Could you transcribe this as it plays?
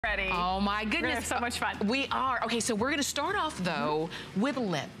Ready. Oh my goodness. We're gonna have so much fun. We are. Okay, so we're gonna start off though with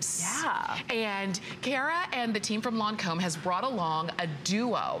lips. Yeah. And Kara and the team from Lancme has brought along a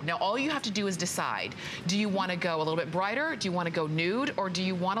duo. Now all you have to do is decide, do you wanna go a little bit brighter? Do you wanna go nude? Or do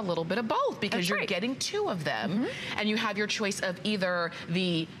you want a little bit of both? Because you're getting two of them. And you have your choice of either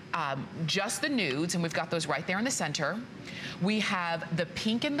the just the nudes, and we've got those right there in the center. We have the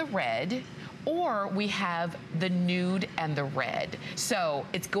pink and the red, or we have the nude and the red. So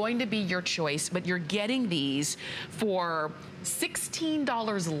it's going to be your choice, but you're getting these for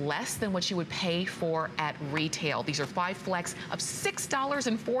 $16 less than what you would pay for at retail. These are 5 flex of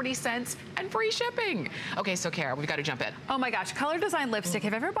 $6.40 and free shipping. Okay, so Kara, we've got to jump in. Oh my gosh, Color Design lipstick.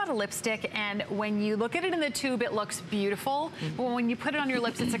 Have you ever bought a lipstick and when you look at it in the tube, it looks beautiful, but when you put it on your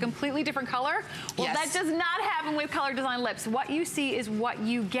lips, it's a completely different color? Well, that does not happen with Color Design lips. What you see is what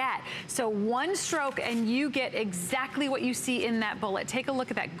you get. So one stroke and you get exactly what you see in that bullet. Take a look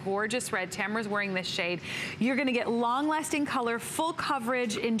at that gorgeous red. Tamara's wearing this shade. You're gonna get long-lasting color, full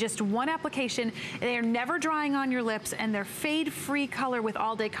coverage in just one application. They are never drying on your lips, and they're fade-free color with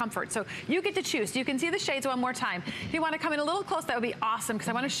all-day comfort. So you get to choose. You can see the shades one more time. If you want to come in a little close, that would be awesome, because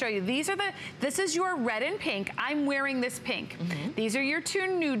I want to show you. This is your red and pink. I'm wearing this pink. These are your two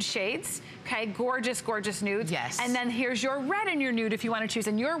nude shades. Okay, gorgeous, gorgeous nudes. Yes. And then here's your red and your nude if you want to choose.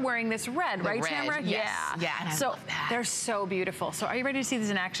 And you're wearing this red, right, Tamara? Yes. Yeah. And so they're so beautiful. So are you ready to see these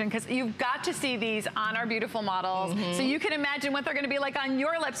in action? Because you've got to see these on our beautiful models. So you can imagine what they're going to be like on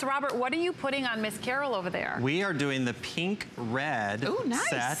your lips. Robert, what are you putting on Miss Carol over there? We are doing the pink red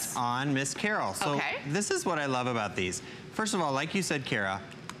set on Miss Carol. So this is what I love about these. First of all, like you said, Kara,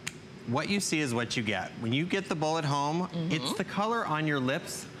 what you see is what you get. When you get the bullet home, it's the color on your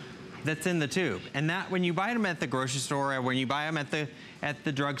lips that's in the tube. And that when you buy them at the grocery store or when you buy them at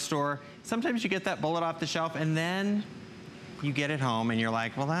the drugstore, sometimes you get that bullet off the shelf and then you get it home and you're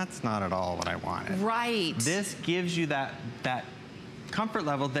like, well, that's not at all what I wanted. Right. This gives you that comfort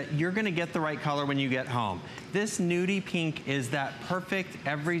level that you're gonna get the right color when you get home. This nudie pink is that perfect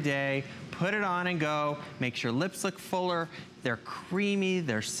everyday, put it on and go, makes your lips look fuller, they're creamy,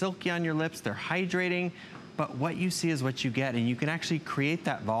 they're silky on your lips, they're hydrating, but what you see is what you get, and you can actually create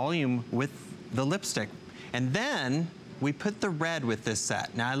that volume with the lipstick. And then we put the red with this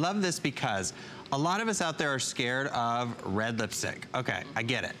set. Now I love this because a lot of us out there are scared of red lipstick. Okay, I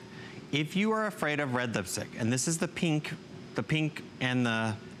get it. If you are afraid of red lipstick, and this is the pink and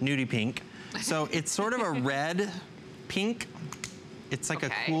the nudie pink, so it's sort of a red pink. It's like a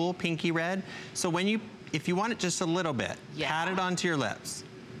cool pinky red. So if you want it just a little bit, pat it onto your lips.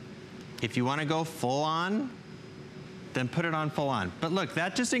 If you want to go full on, then put it on full on. But look,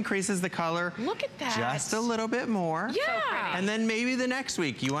 that just increases the color. Look at that. Just a little bit more. Yeah. So and then maybe the next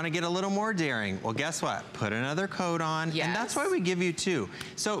week you want to get a little more daring. Well, guess what? Put another coat on. Yes. And that's why we give you two.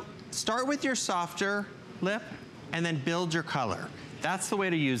 So start with your softer lip and then build your color. That's the way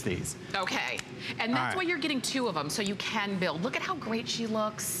to use these. Okay, and that's why you're getting two of them, so you can build. Look at how great she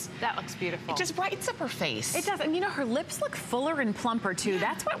looks. That looks beautiful. It just brightens up her face. It does, and you know, her lips look fuller and plumper too.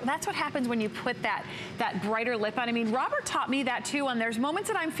 That's what happens when you put that brighter lip on. I mean, Robert taught me that too, and there's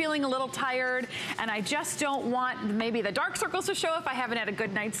moments that I'm feeling a little tired, and I just don't want maybe the dark circles to show if I haven't had a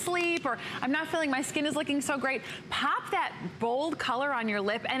good night's sleep, or I'm not feeling my skin is looking so great. Pop that bold color on your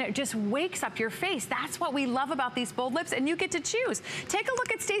lip, and it just wakes up your face. That's what we love about these bold lips, and you get to choose. Take a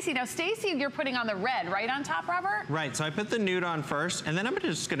look at Stacy. Now, Stacy, you're putting on the red, right on top, Robert? Right, so I put the nude on first, and then I'm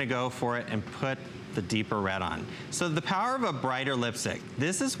just gonna go for it and put the deeper red on. So the power of a brighter lipstick.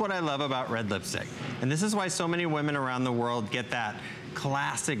 This is what I love about red lipstick. And this is why so many women around the world get that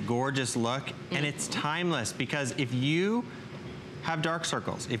classic, gorgeous look, and it's timeless, because if you have dark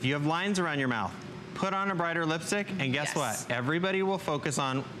circles, if you have lines around your mouth, put on a brighter lipstick, and guess what? Everybody will focus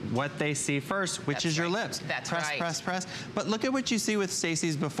on what they see first, which is your lips. That's press, right. Press, press, press. But look at what you see with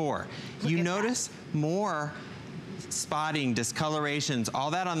Stacey's before. You notice more spotting, discolorations, all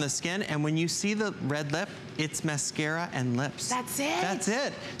that on the skin, and when you see the red lip, it's mascara and lips. That's it. That's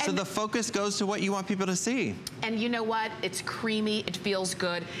it. So the focus goes to what you want people to see. And you know what? It's creamy, it feels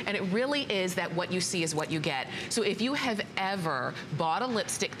good, and it really is that what you see is what you get. So if you have ever bought a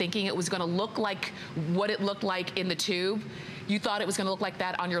lipstick thinking it was gonna look like what it looked like in the tube, you thought it was gonna look like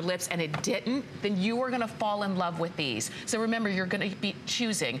that on your lips and it didn't, then you are gonna fall in love with these. So remember, you're gonna be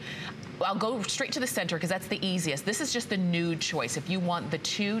choosing. I'll go straight to the center because that's the easiest. This is just the nude choice. If you want the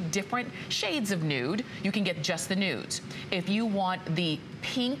two different shades of nude, you can get just the nudes. If you want the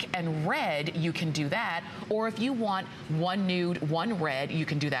pink and red, you can do that. Or if you want one nude, one red, you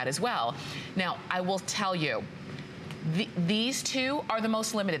can do that as well. Now, I will tell you, These two are the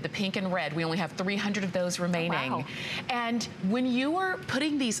most limited, the pink and red. We only have 300 of those remaining. Wow. And when you are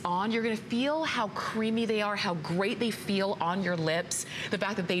putting these on, you're gonna feel how creamy they are, how great they feel on your lips, the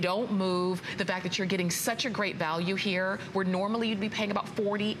fact that they don't move, the fact that you're getting such a great value here, where normally you'd be paying about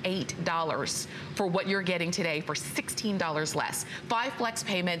 $48 for what you're getting today for $16 less. 5 flex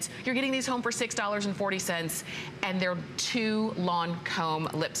payments, you're getting these home for $6.40, and they're 2 Lancome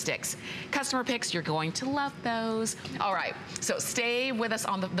lipsticks. Customer picks, you're going to love those. All right, so stay with us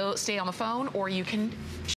on the phone, or you can